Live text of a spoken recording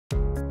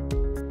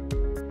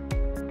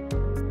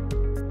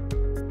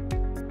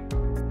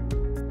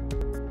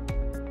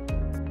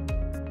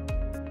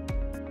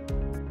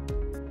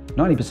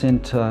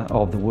90%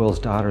 of the world's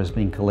data has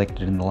been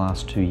collected in the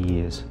last 2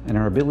 years, and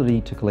our ability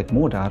to collect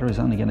more data is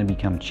only going to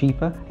become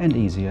cheaper and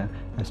easier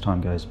as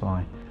time goes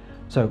by.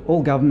 So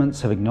all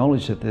governments have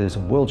acknowledged that there's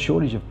a world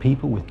shortage of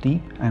people with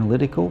deep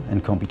analytical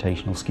and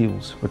computational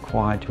skills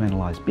required to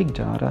analyse big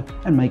data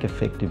and make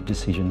effective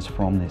decisions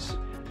from this.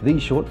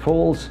 These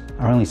shortfalls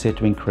are only set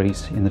to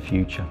increase in the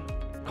future.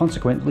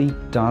 Consequently,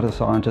 data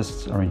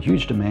scientists are in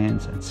huge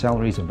demands and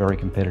salaries are very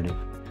competitive.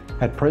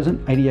 At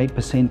present,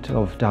 88%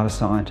 of data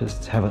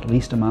scientists have at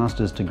least a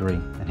master's degree,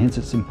 and hence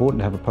it's important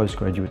to have a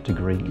postgraduate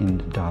degree in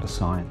data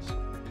science.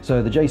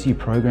 So the JCU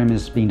program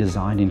has been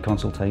designed in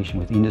consultation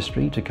with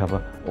industry to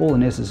cover all the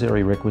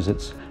necessary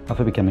requisites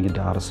for becoming a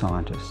data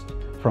scientist,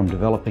 from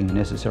developing the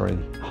necessary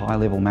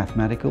high-level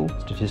mathematical,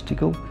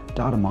 statistical,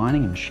 data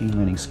mining and machine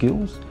learning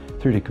skills,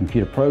 through to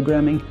computer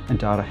programming and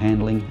data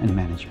handling and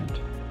management.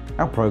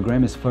 Our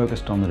program is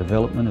focused on the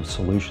development of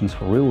solutions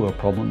for real-world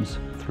problems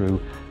through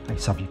a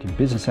subject in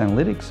business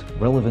analytics,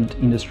 relevant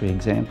industry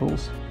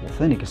examples,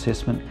 authentic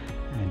assessment,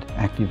 and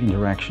active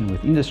interaction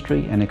with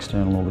industry and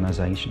external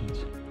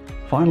organisations.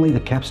 Finally, the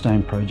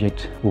capstone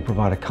project will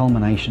provide a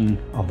culmination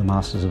of the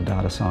Masters of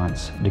Data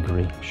Science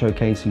degree,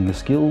 showcasing the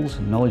skills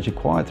and knowledge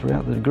acquired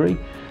throughout the degree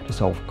to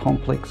solve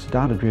complex,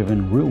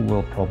 data-driven,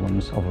 real-world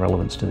problems of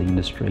relevance to the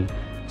industry,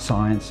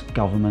 science,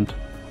 government,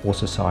 or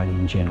society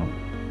in general.